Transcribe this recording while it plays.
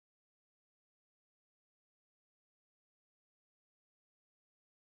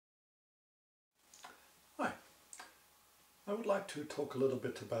I would like to talk a little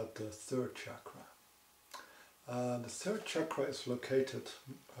bit about the third chakra. The third chakra is located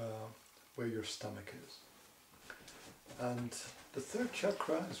where your stomach is. And the third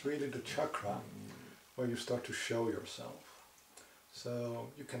chakra is really the chakra where you start to show yourself. So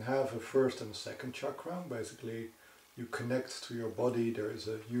you can have a first and a second chakra. Basically, you connect to your body. There is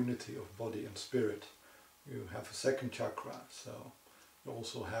a unity of body and spirit. You have a second chakra, so you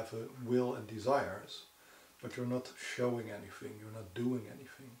also have a will and desires, but you're not showing anything, you're not doing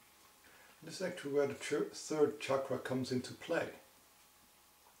anything. And this is actually where the third chakra comes into play.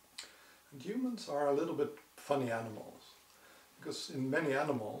 And humans are a little bit funny animals, because in many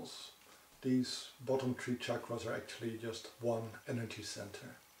animals, these bottom three chakras are actually just one energy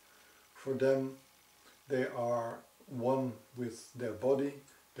center. For them, they are one with their body,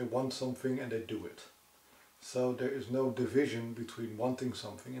 they want something and they do it. So there is no division between wanting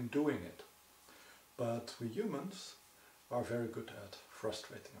something and doing it. But we humans are very good at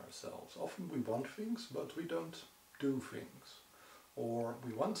frustrating ourselves. Often we want things, but we don't do things. Or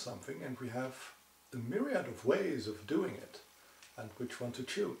we want something and we have a myriad of ways of doing it, and which one to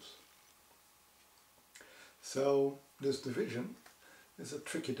choose. So this division is a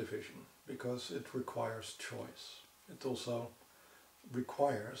tricky division because it requires choice. It also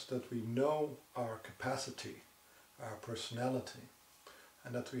requires that we know our capacity, our personality,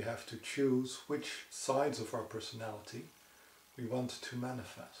 and that we have to choose which sides of our personality we want to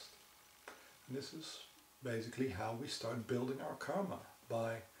manifest. And this is basically how we start building our karma,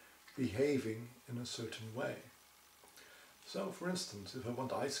 by behaving in a certain way. So for instance, if I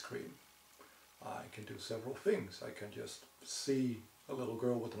want ice cream, I can do several things. I can just see a little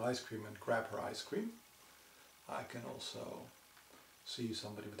girl with an ice cream and grab her ice cream. I can also see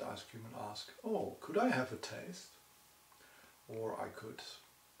somebody with ice cream and ask, oh, could I have a taste? Or I could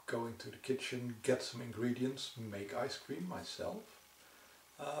go into the kitchen, get some ingredients, make ice cream myself.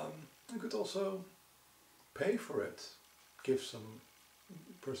 I could also pay for it, give some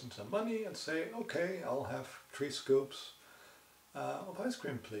person some money and say, okay, I'll have 3 scoops of ice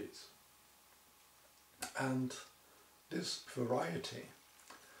cream, please. And this variety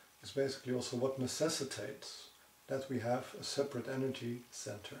is basically also what necessitates that we have a separate energy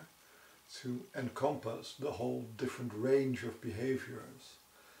center to encompass the whole different range of behaviors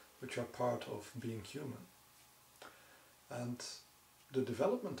which are part of being human. And the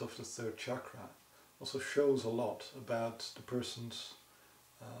development of the third chakra also shows a lot about the person's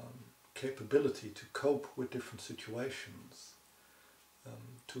capability to cope with different situations,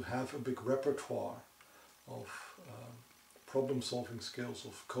 to have a big repertoire of problem-solving skills,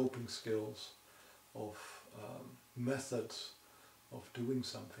 of coping skills, of methods of doing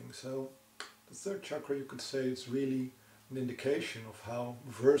something. So the third chakra, you could say, is really an indication of how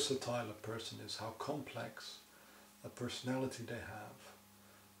versatile a person is, how complex a personality they have.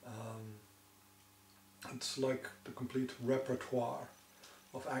 It's like the complete repertoire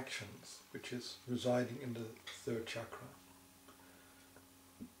of actions which is residing in the third chakra.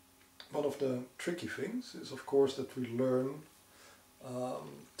 One of the tricky things is, of course, that we learn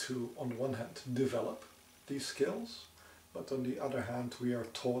to, on the one hand, develop these skills, but on the other hand, we are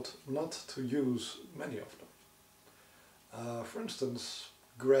taught not to use many of them. For instance,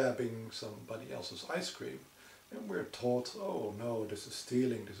 grabbing somebody else's ice cream, and we're taught, oh no, this is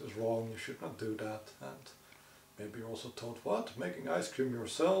stealing, this is wrong, you should not do that. And maybe you're also taught, what, making ice cream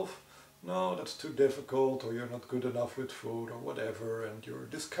yourself? No, that's too difficult, or you're not good enough with food, or whatever, and you're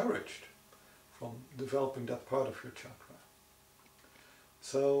discouraged from developing that part of your chakra.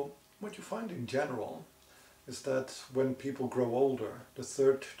 So what you find in general is that when people grow older, the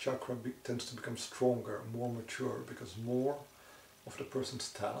third chakra tends to become stronger, more mature, because more of the person's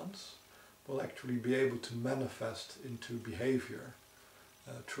talents will actually be able to manifest into behavior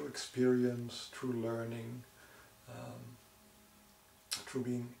through experience, through learning, through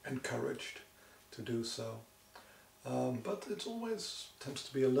being encouraged to do so. But it always tends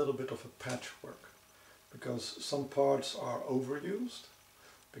to be a little bit of a patchwork, because some parts are overused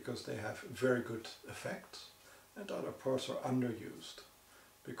because they have very good effects, and other parts are underused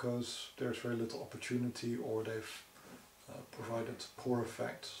because there's very little opportunity, or they've provided poor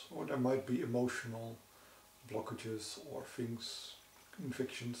effects, or there might be emotional blockages or things,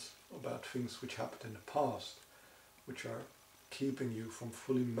 convictions about things which happened in the past, which are keeping you from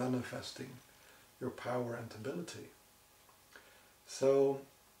fully manifesting your power and ability. So,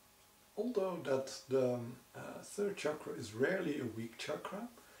 although that the third chakra is rarely a weak chakra,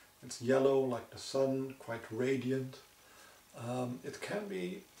 it's yellow like the sun, quite radiant, it can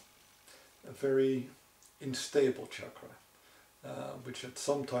be a very unstable chakra, which at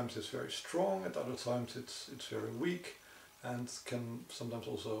sometimes is very strong, at other times it's very weak, and can sometimes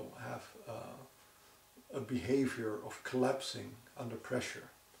also have a behavior of collapsing under pressure.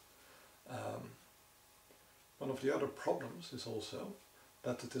 One of the other problems is also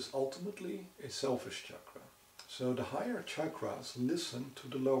that it is ultimately a selfish chakra. So the higher chakras listen to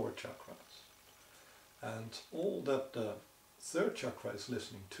the lower chakras. And all that the third chakra is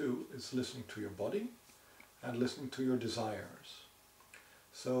listening to is listening to your body and listening to your desires.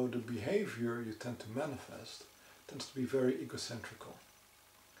 So the behavior you tend to manifest tends to be very egocentrical.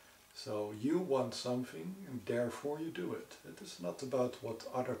 So you want something and therefore you do it. It is not about what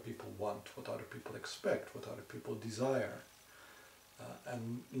other people want, what other people expect, what other people desire.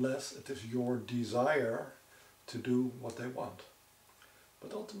 Unless it is your desire to do what they want.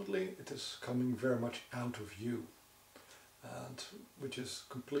 But ultimately it is coming very much out of you, and which is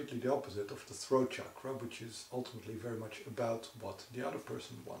completely the opposite of the throat chakra, which is ultimately very much about what the other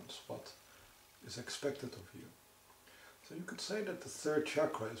person wants, what is expected of you. So you could say that the third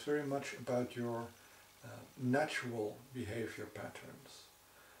chakra is very much about your natural behavior patterns.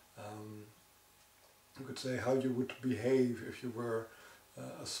 You could say how you would behave if you were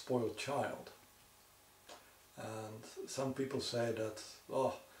a spoiled child. And some people say that,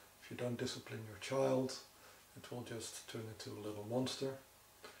 oh, if you don't discipline your child, it will just turn into a little monster.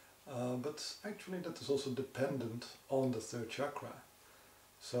 But actually that is also dependent on the third chakra.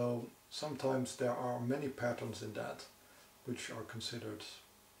 So sometimes there are many patterns in that which are considered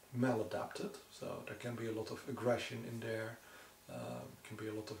maladapted. So there can be a lot of aggression in there, can be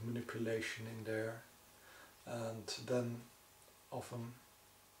a lot of manipulation in there. And then often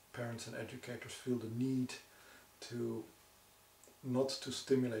parents and educators feel the need to not to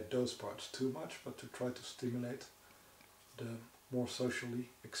stimulate those parts too much, but to try to stimulate the more socially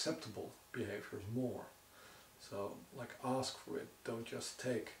acceptable behaviors more. So like ask for it, don't just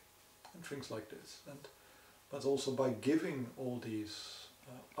take, and things like this. But also by giving all these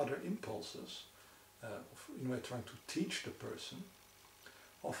other impulses, in a way trying to teach the person,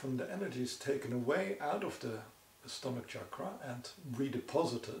 often the energy is taken away out of the stomach chakra and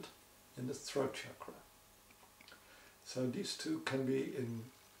redeposited in the throat chakra. So these two can be in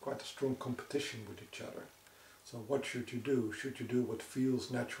quite a strong competition with each other. So what should you do? Should you do what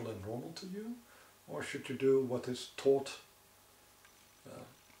feels natural and normal to you? Or should you do what is taught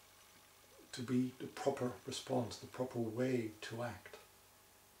to be the proper response, the proper way to act?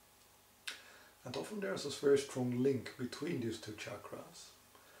 And often there's this very strong link between these two chakras.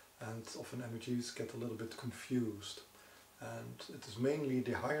 And often energies get a little bit confused. And it is mainly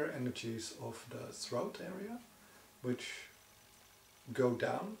the higher energies of the throat area which go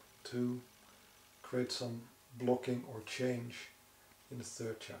down to create some blocking or change in the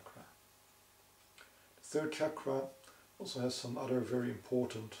third chakra. The third chakra also has some other very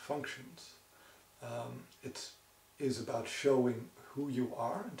important functions. It is about showing who you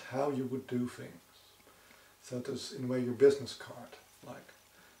are and how you would do things. So it is in a way your business card, like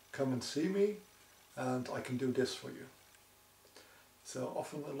come and see me and I can do this for you. So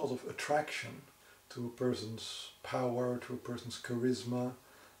often a lot of attraction to a person's power, to a person's charisma,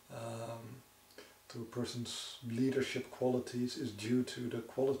 to a person's leadership qualities is due to the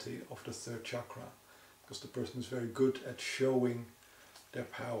quality of the third chakra, because the person is very good at showing their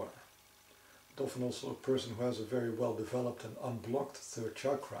power. But often also a person who has a very well developed and unblocked third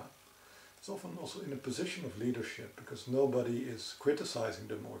chakra is often also in a position of leadership, because nobody is criticizing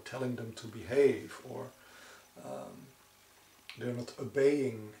them or telling them to behave, or they're not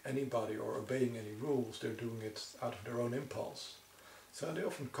obeying anybody or obeying any rules. They're doing it out of their own impulse. So they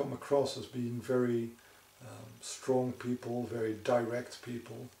often come across as being very strong people, very direct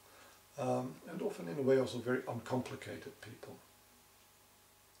people, and often in a way also very uncomplicated people.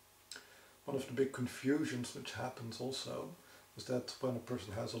 One of the big confusions which happens also is that when a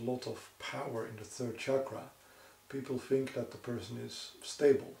person has a lot of power in the third chakra, people think that the person is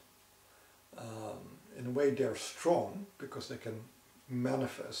stable. In a way they're strong because they can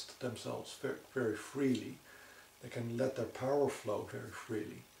manifest themselves very, very freely. They can let their power flow very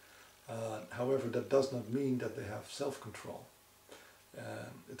freely. However, that does not mean that they have self-control.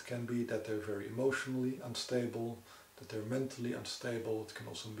 It can be that they're very emotionally unstable, that they're mentally unstable. It can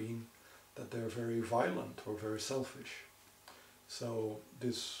also mean that they're very violent or very selfish. So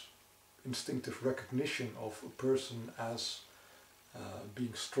this instinctive recognition of a person as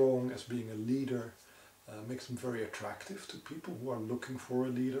being strong, as being a leader, makes them very attractive to people who are looking for a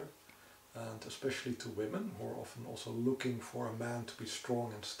leader, and especially to women who are often also looking for a man to be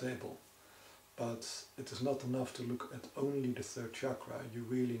strong and stable. But it is not enough to look at only the third chakra. You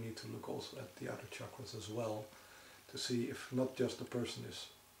really need to look also at the other chakras as well, to see if not just the person is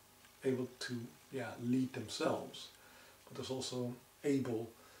able to lead themselves, but is also able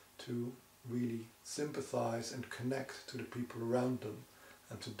to really sympathize and connect to the people around them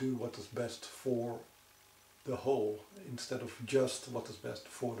and to do what is best for the whole instead of just what is best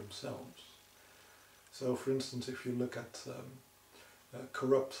for themselves. So for instance, if you look at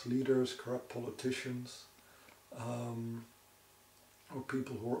corrupt leaders, corrupt politicians, or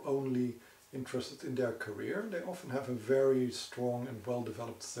people who are only interested in their career, they often have a very strong and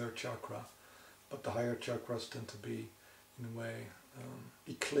well-developed third chakra, but the higher chakras tend to be, in a way,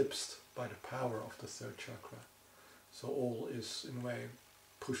 eclipsed by the power of the third chakra. So all is, in a way,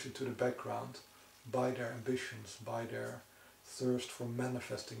 pushed into the background by their ambitions, by their thirst for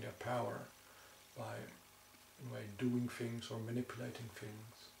manifesting their power, by, in a way, doing things or manipulating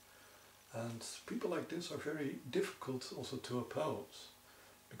things. And people like this are very difficult also to oppose,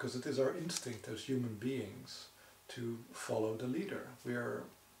 because it is our instinct as human beings to follow the leader. We are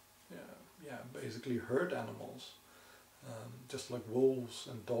basically herd animals, just like wolves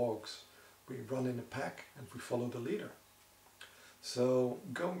and dogs. We run in a pack and we follow the leader. So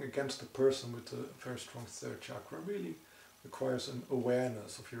going against a person with a very strong third chakra really requires an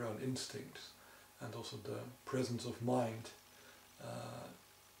awareness of your own instincts and also the presence of mind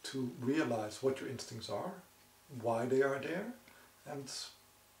to realize what your instincts are, why they are there, and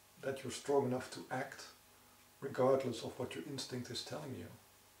that you're strong enough to act regardless of what your instinct is telling you.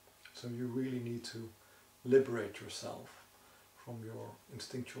 So you really need to liberate yourself from your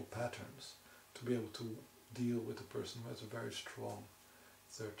instinctual patterns to be able to deal with a person who has a very strong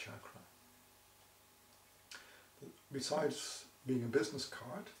third chakra. Besides being a business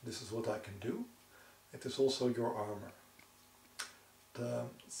card, this is what I can do. It is also your armor. The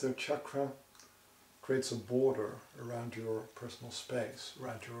third chakra creates a border around your personal space,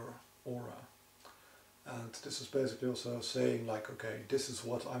 around your aura. And this is basically also saying like, okay, this is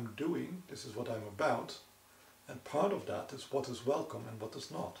what I'm doing, this is what I'm about, and part of that is what is welcome and what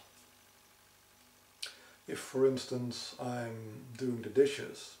is not. If, for instance, I'm doing the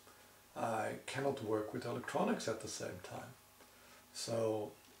dishes, I cannot work with electronics at the same time.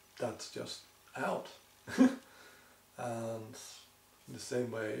 So that's just out. And in the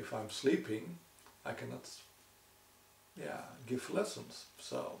same way, if I'm sleeping, I cannot give lessons.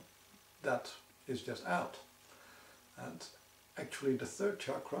 So that is just out. And actually the third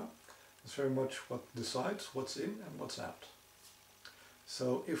chakra is very much what decides what's in and what's out.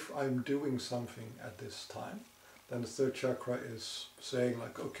 So if I'm doing something at this time, then the third chakra is saying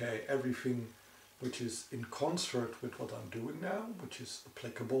like, okay, everything which is in concert with what I'm doing now, which is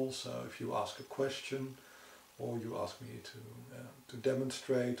applicable. So if you ask a question, or you ask me to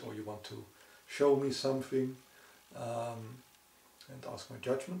demonstrate, or you want to show me something, and ask my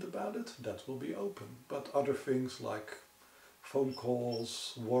judgment about it, that will be open. But other things like phone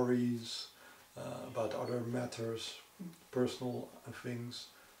calls, worries about other matters, personal things,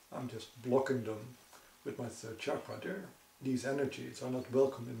 I'm just blocking them with my third chakra. These energies are not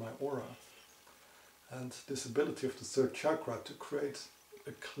welcome in my aura. And this ability of the third chakra to create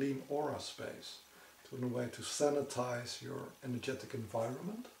a clean aura space, in a way to sanitize your energetic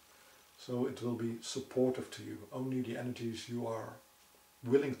environment, so it will be supportive to you. Only the energies you are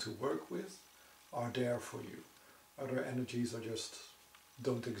willing to work with are there for you. Other energies are just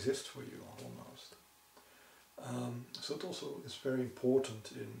don't exist for you almost. So it also is very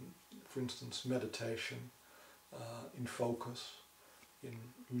important in, for instance, meditation, in focus, in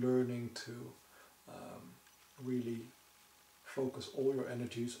learning to really focus all your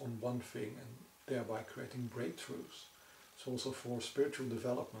energies on one thing and thereby creating breakthroughs. So also for spiritual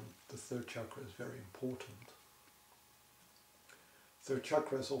development, the third chakra is very important. Third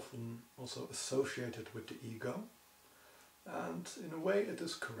chakra is often also associated with the ego, and in a way it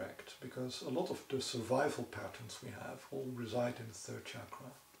is correct, because a lot of the survival patterns we have all reside in the third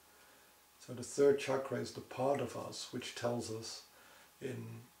chakra. So the third chakra is the part of us which tells us in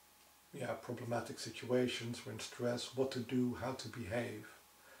problematic situations, we're in stress, what to do, how to behave.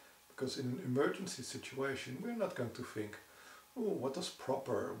 Because in an emergency situation, we're not going to think, oh, what is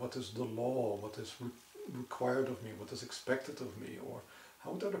proper, what is the law, what is required of me, what is expected of me, or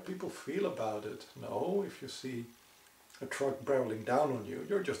how would other people feel about it? No, if you see a truck barreling down on you,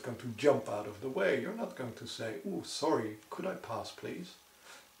 you're just going to jump out of the way. You're not going to say, oh, sorry, could I pass, please?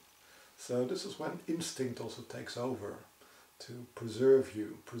 So this is when instinct also takes over to preserve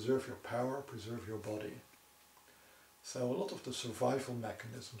you, preserve your power, preserve your body. So a lot of the survival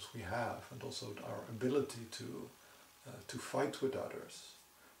mechanisms we have, and also our ability to fight with others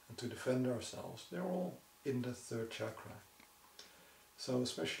and to defend ourselves, they're all in the third chakra. So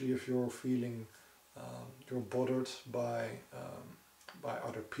especially if you're feeling you're bothered by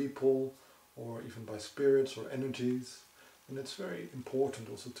other people, or even by spirits or energies, And it's very important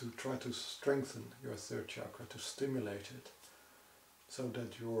also to try to strengthen your third chakra, to stimulate it, so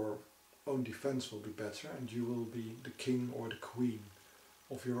that your own defense will be better and you will be the king or the queen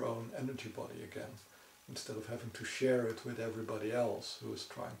of your own energy body again, instead of having to share it with everybody else who is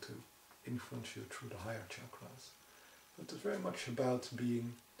trying to influence you through the higher chakras. But it's very much about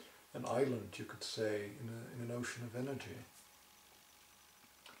being an island, you could say, in an ocean of energy.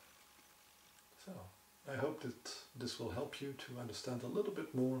 So, I hope that this will help you to understand a little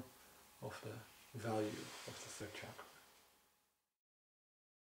bit more of the value of the third chakra.